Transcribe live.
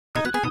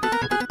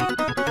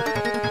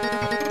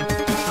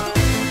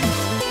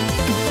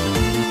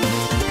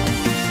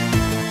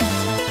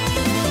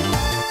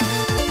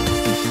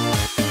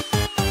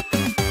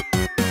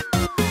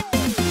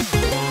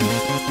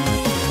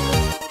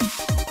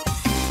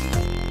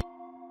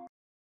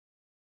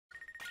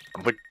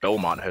I think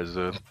Belmont has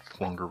a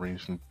longer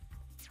range than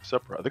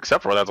Sephiroth. I think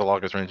Sephiroth has the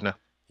longest range now.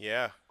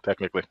 Yeah.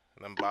 Technically.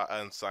 And then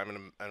and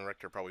Simon and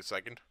Richter probably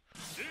second.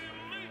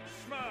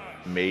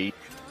 Maybe.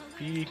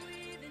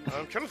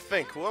 I'm trying to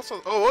think. Who else?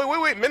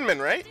 Oh, wait. Min Min,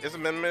 right?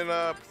 Isn't Min Min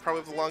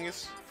probably the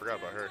longest? Forgot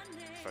about her.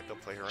 In fact, I'll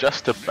play her.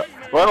 Just about.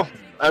 Well,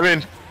 I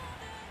mean,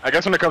 I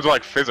guess when it comes to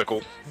like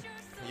physical.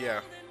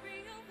 Yeah.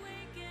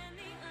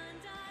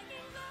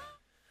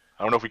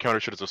 I don't know if we counter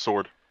shit as a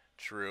sword.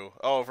 True.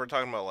 Oh, if we're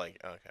talking about like,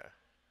 okay.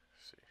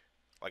 Let's see.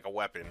 Like a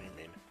weapon, you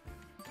mean?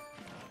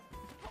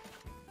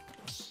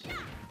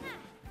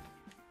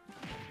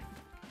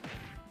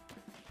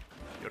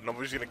 Yo,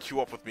 nobody's gonna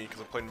queue up with me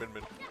because I'm playing Min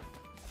Min.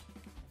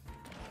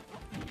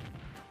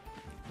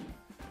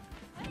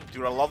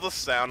 Dude, I love the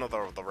sound of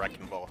the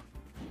wrecking ball.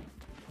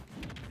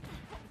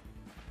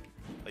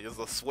 Like, there's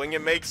the swing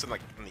it makes and like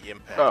and the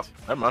impact. Oh,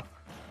 never mind.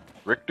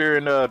 Richter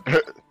and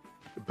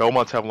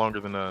Belmonts have longer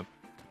than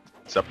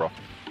Sephiroth.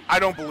 I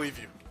don't believe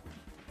you.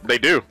 They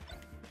do.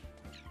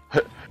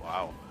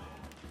 Wow.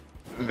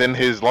 Then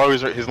his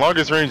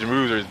longest range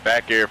moves are his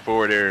back air,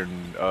 forward air,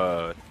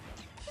 and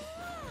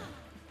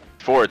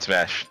forward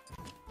smash.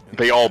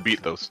 They all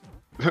beat those.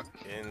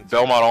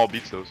 Belmont all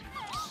beats those.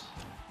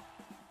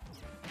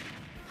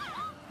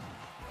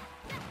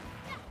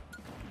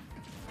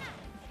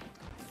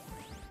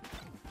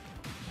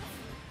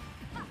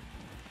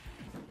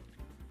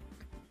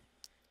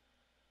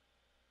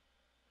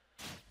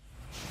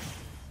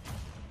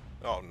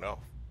 Oh no.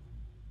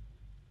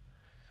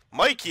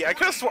 Mikey, I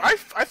could have sworn I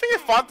think I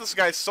fought this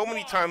guy so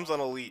many times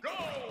on Elite.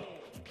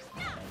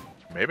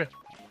 Maybe.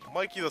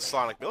 Mikey the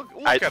Sonic. Look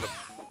at him.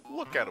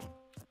 Look at him.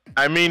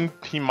 I mean,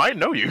 he might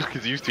know you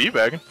because he's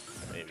teabagging.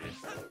 Maybe.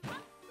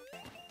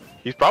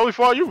 He's probably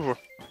fought you before.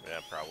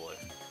 Yeah, probably.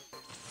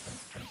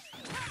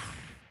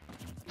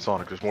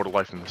 Sonic, there's more to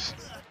life than this.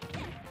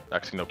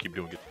 Actually, no, keep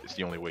doing it. It's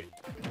the only way.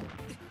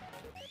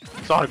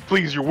 Sonic,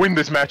 please, you win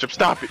this matchup.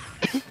 Stop it.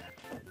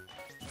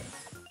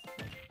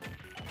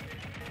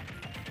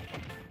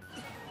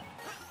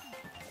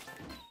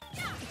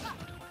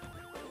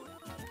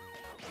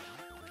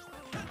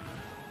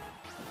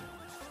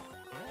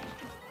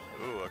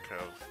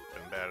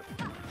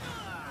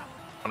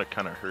 Sonic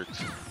kind of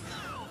hurts.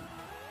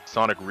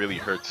 Sonic really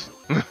hurts.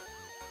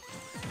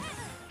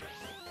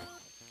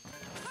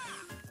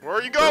 Where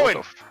are you going?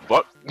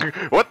 What the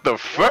fuck? What the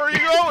fuck? Where are you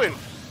going?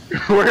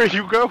 Where are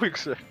you going,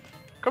 sir?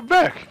 Come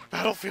back.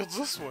 Battlefield's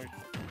this way.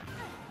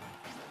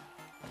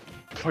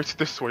 Fight's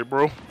this way,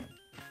 bro.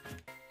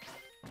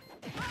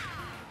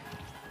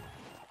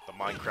 The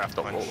Minecraft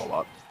Don't punch. roll a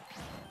lot.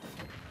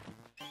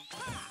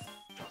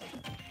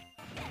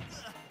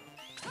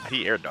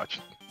 He air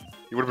dodged.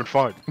 He would have been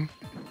fine.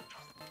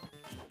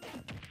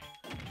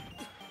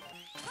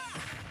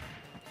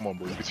 Come on,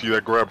 boy. You can see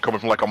that grab coming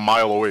from like a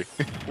mile away.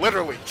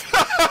 Literally.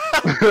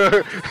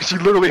 She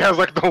literally has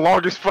like the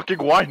longest fucking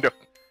windup.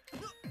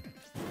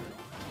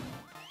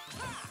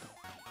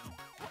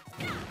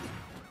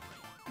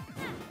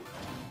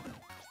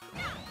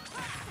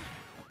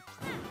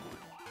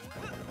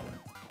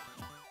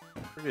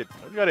 You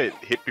gotta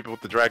hit people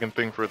with the dragon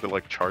thing for it to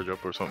like charge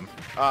up or something.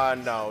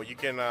 No. You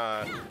can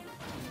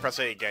press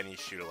A again. You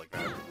shoot it like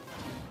that.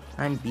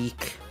 I'm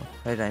Beak.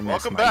 Why did I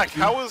miss Welcome Mikey? back.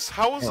 How was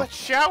that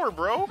shower,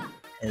 bro?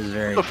 It was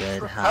very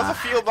good. How's it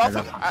feel?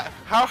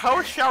 How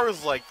are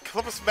showers like?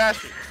 Clip a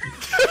smash it.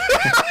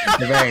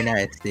 They're very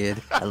nice,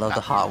 dude. I love the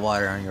hot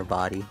water on your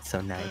body. It's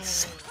so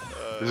nice.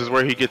 This is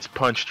where he gets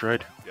punched,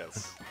 right?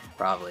 Yes.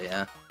 Probably,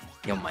 yeah.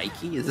 Yo,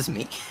 Mikey, is this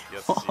me?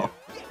 Yes, it's you.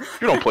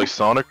 You don't play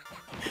Sonic.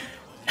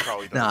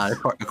 Probably does. Nah,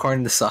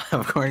 according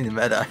to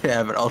Meta, I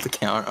have an alt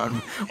account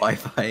on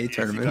Wi-Fi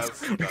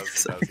tournaments. He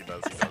does.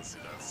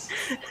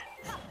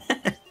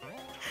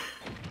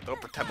 Don't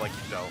pretend like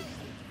you don't.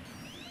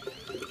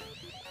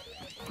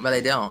 But I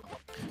don't.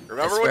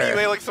 Remember when you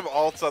made like some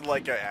alts on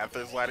like an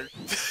Athens ladder?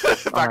 Oh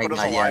my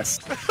god, yes.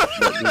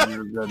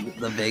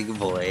 the big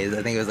boys.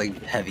 I think it was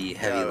like heavy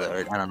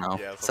load. I don't know.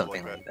 Yeah,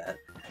 something like that.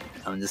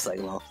 I'm just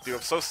like, well. Dude,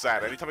 I'm so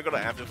sad. Anytime I go to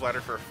Athens ladder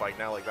for a fight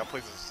now, like that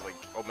place is like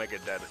Omega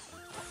dead.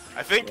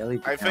 I think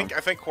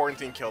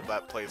quarantine killed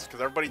that place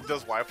because everybody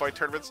does Wi-Fi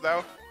tournaments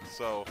now.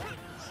 So.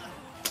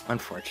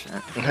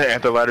 Unfortunate.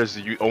 Anthem ladder's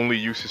only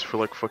use is for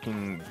like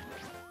fucking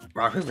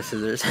rock paper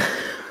scissors.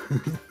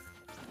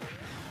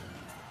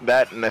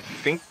 That and I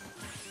think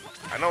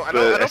I know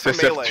the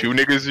SSF2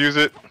 niggas use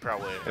it.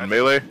 Probably. And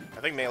Melee.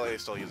 I think Melee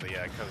still use it,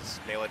 yeah,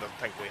 because Melee doesn't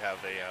technically have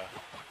a.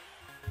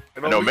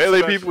 I know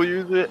Melee people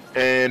use it,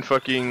 and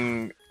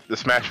fucking the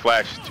Smash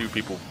Flash 2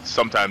 people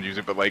sometimes use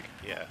it, but like.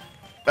 Yeah.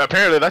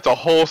 Apparently that's a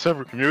whole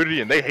separate community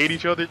and they hate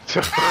each other.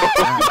 So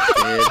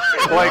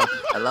I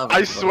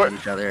swear,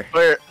 each other.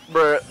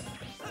 Bruh,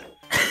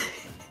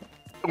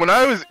 when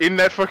I was in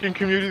that fucking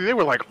community, they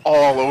were like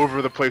all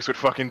over the place with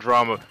fucking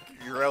drama.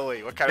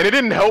 Really? What kind and it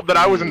didn't help that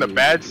I was in the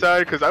bad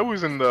side because I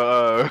was in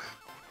the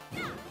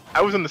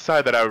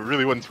side that I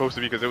really wasn't supposed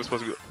to be because it was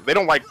supposed to be. They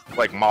don't like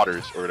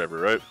modders or whatever,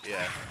 right?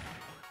 Yeah.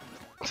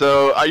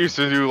 So I used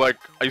to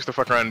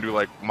fuck around and do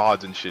like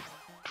mods and shit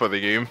for the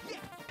game.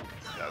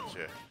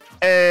 Gotcha.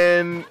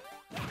 And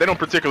they don't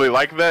particularly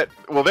like that.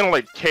 Well, they don't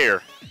like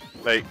care.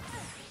 Like,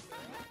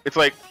 it's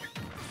like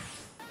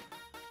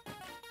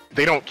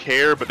they don't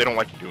care, but they don't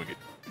like you doing it.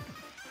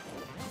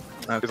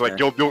 Okay. It's like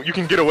you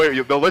can get away.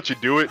 They'll let you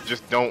do it.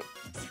 Just don't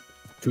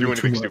do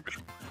anything stupid.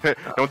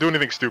 Don't do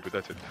anything stupid.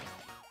 That's it.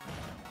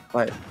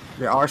 But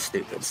they are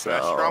stupid.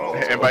 So.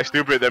 And by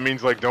stupid, that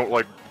means like don't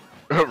like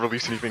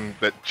release anything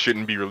that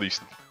shouldn't be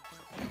released.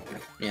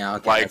 Yeah.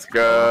 Okay, like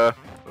what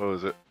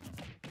was it?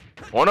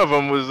 One of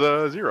them was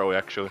Zero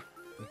actually.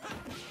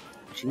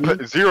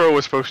 But Zero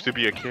was supposed to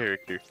be a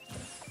character.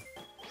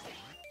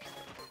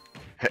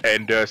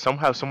 And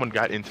somehow someone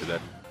got into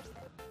that.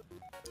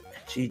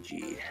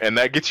 GG. And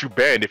that gets you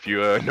banned if you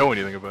know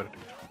anything about it.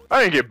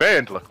 I didn't get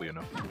banned, luckily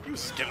enough. You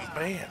was getting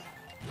banned.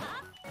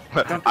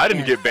 I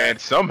didn't get banned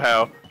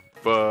somehow,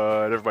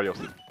 but everybody else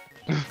did.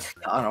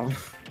 I don't know.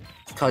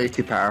 Call you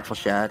too powerful,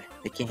 Shad.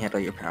 They can't handle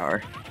your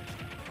power.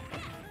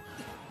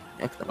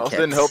 Also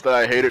didn't help that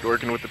I hated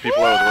working with the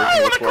people I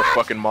was working with for a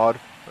fucking mod.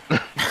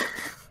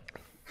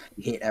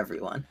 You hate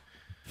everyone.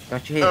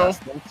 Don't you hate us?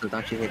 So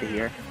don't you hate it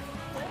here?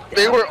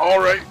 They were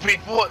alright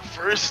people at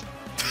first.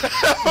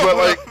 But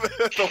like,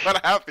 so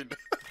what happened?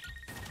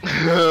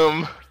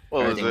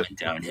 What was Everything it? went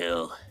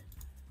downhill.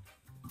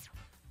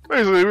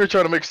 Basically, we were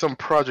trying to make some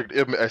Project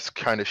M-esque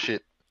kind of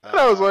shit. And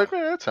I was like,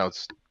 that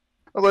sounds...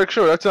 I was like,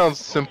 sure, that sounds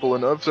simple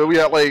enough. So we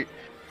had like...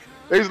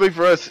 Basically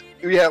for us,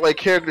 we had like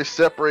characters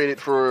separated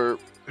for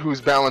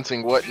who's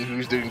balancing what and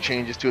who's doing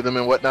changes to them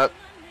and whatnot.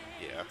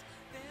 Yeah.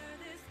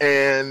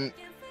 And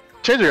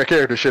changing a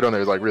character shit on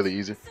there is like really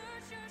easy.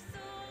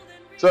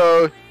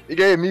 So he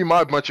gave me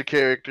my bunch of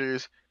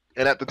characters,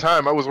 and at the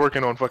time I was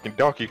working on fucking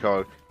Donkey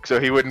Kong, so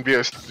he wouldn't be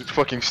as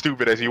fucking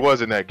stupid as he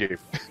was in that game.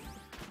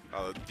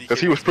 Because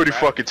he was pretty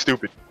fucking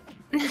stupid.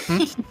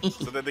 So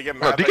did they get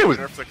mad that you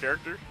nerfed the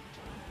character?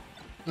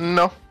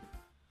 No.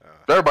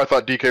 Everybody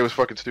thought DK was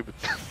fucking stupid.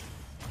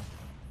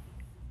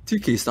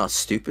 DK's not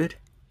stupid.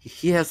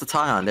 He has the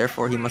tie on,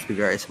 therefore he must be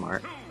very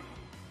smart.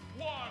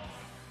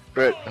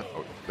 But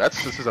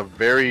this is a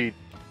very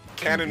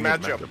canon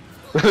matchup.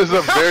 This is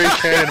a very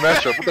canon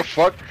matchup. What the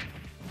fuck?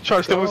 You trying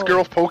to steal this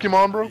girl's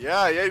Pokemon, bro?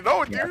 Yeah, you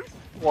know it, dude.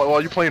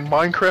 While you playing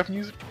Minecraft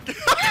music?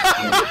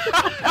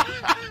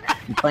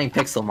 You playing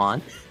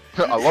Pixelmon?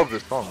 I love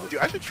this song. Dude,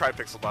 I should try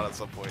Pixelmon at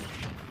some point.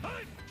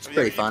 It's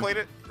pretty fun. You played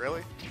it?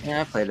 Really?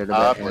 Yeah, I played it a bit.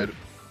 I played it.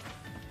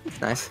 It's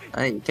nice.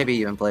 I think KB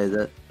even plays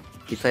it.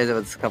 He plays it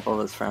with a couple of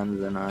his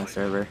friends in our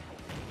server.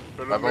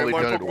 I've only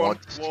done it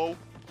once. Whoa.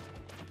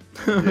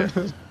 Yeah.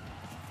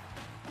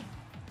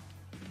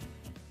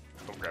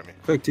 Don't grab me.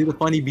 Quick, do the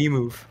funny B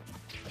move.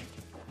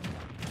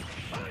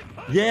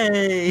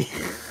 Yay!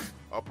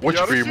 Which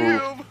V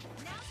move?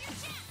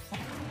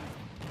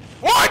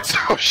 What?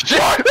 Oh shit!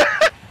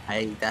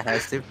 Hey, that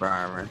has super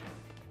armor.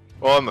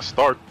 Well, on the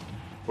start.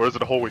 Or is it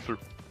the whole way through?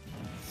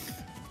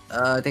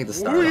 I think the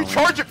start. Who are you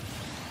charging?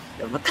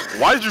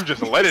 Why did you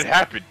just let it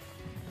happen?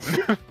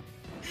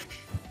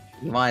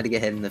 You wanted to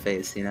get hit in the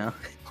face, you know?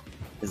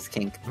 This is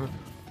kink.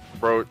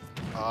 Bro,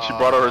 she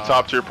brought out her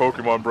top tier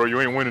Pokemon, bro. You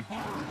ain't winning.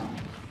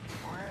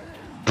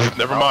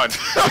 Never mind.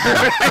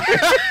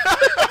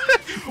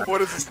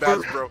 What is this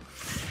stats, bro?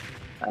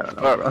 I don't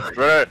know,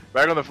 bro. Right,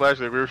 back on the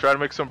flashlight, we were trying to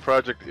make some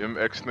Project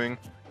MX thing.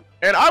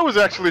 And I was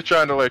actually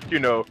trying to, like, you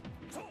know,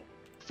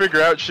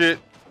 figure out shit,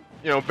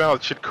 you know,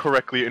 balance shit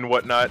correctly and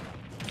whatnot.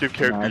 Give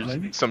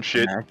characters some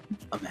shit.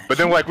 But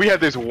then, like, we had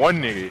this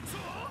one nigga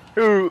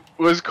who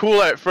was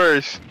cool at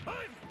first,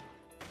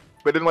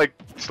 but then, like,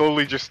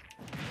 slowly just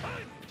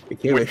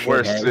went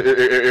worse.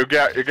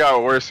 It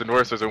got worse and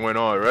worse as it went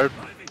on, right?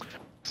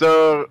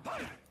 So,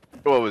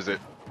 what was it?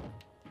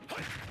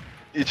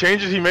 The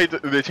changes he made,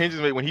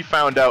 when he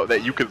found out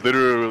that you could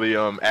literally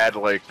add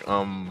like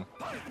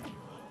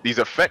these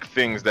effect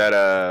things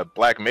that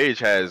Black Mage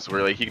has,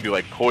 where like he can do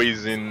like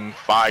poison,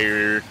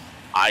 fire,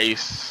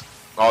 ice,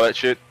 all that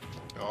shit.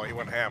 Oh, he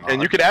went ham.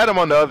 And you could add them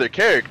on the other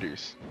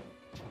characters.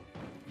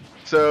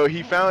 So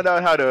he found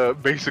out how to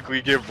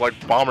basically give like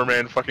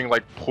Bomberman fucking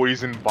like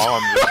poison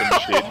bombs or some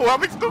shit. Well, that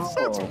makes no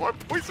sense. Why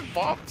poison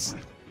bombs?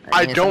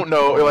 I don't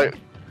know. Like,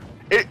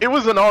 it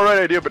was an alright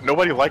idea, but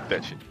nobody liked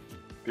that shit.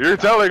 You're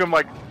telling him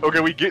like, okay,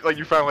 we get like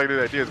you found like these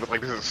ideas, but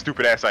like this is a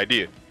stupid ass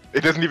idea.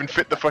 It doesn't even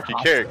fit the fucking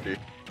character.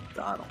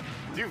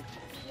 Dude,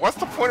 what's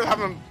the point of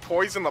having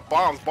poison the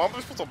bombs? Bombs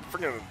are supposed to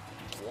freaking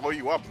blow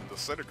you up and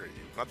disintegrate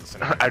you, not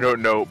disintegrate. I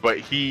don't know, but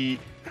he,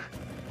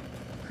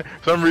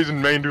 for some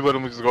reason, main dude let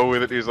him just go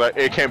with it. He's like,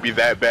 it can't be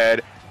that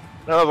bad.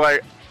 And I was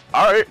like,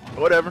 all right,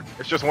 whatever.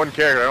 It's just one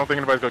character. I don't think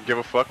anybody's gonna give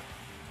a fuck.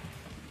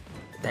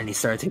 Then he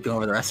started taking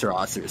over the rest of the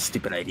roster with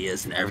stupid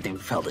ideas, and everything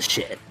fell to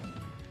shit.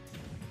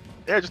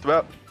 Yeah, just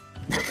about.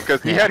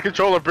 Because he had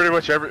control of pretty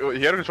much every.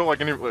 He had control like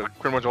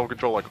pretty much all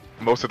control like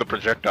most of the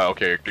projectile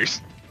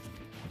characters.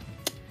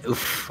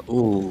 Oof!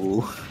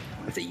 Ooh,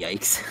 that's a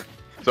yikes.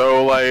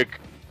 So like,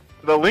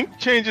 the Link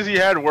changes he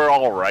had were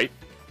all right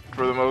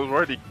for the most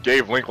part. He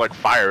gave Link like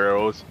fire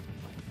arrows,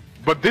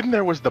 but then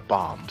there was the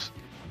bombs.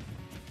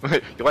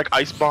 You like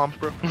ice bombs,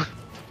 bro?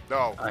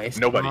 No. Ice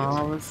Nobody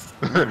bombs?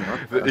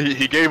 is.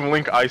 He gave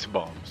Link ice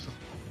bombs.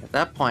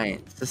 At that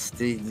point, just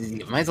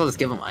you might as well just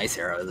give him ice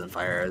arrows and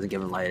fire arrows and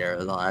give him light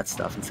arrows and all that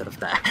stuff instead of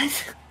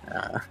that.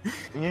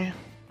 Yeah.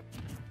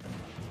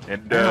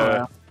 And what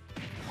else?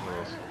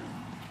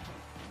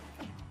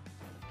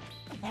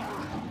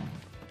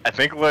 I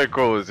think like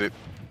what was it?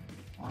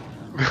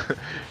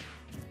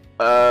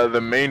 The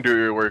main dude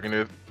you're working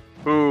with,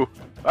 who,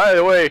 by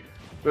the way,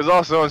 was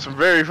also on some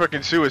very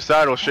fucking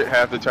suicidal shit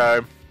half the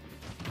time.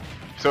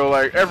 So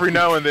like every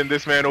now and then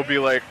this man will be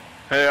like,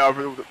 hey, I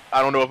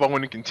don't know if I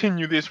want to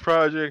continue this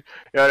project.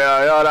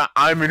 Yada yada.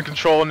 I'm in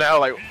control now.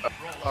 Like,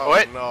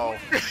 what? No.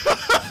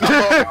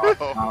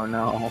 Oh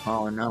no!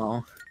 Oh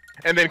no!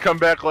 And then come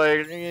back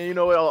like, you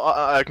know what?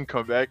 I can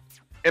come back,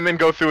 and then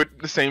go through it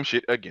the same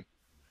shit again.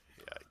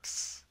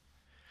 Yikes!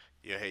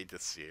 You hate to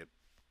see it.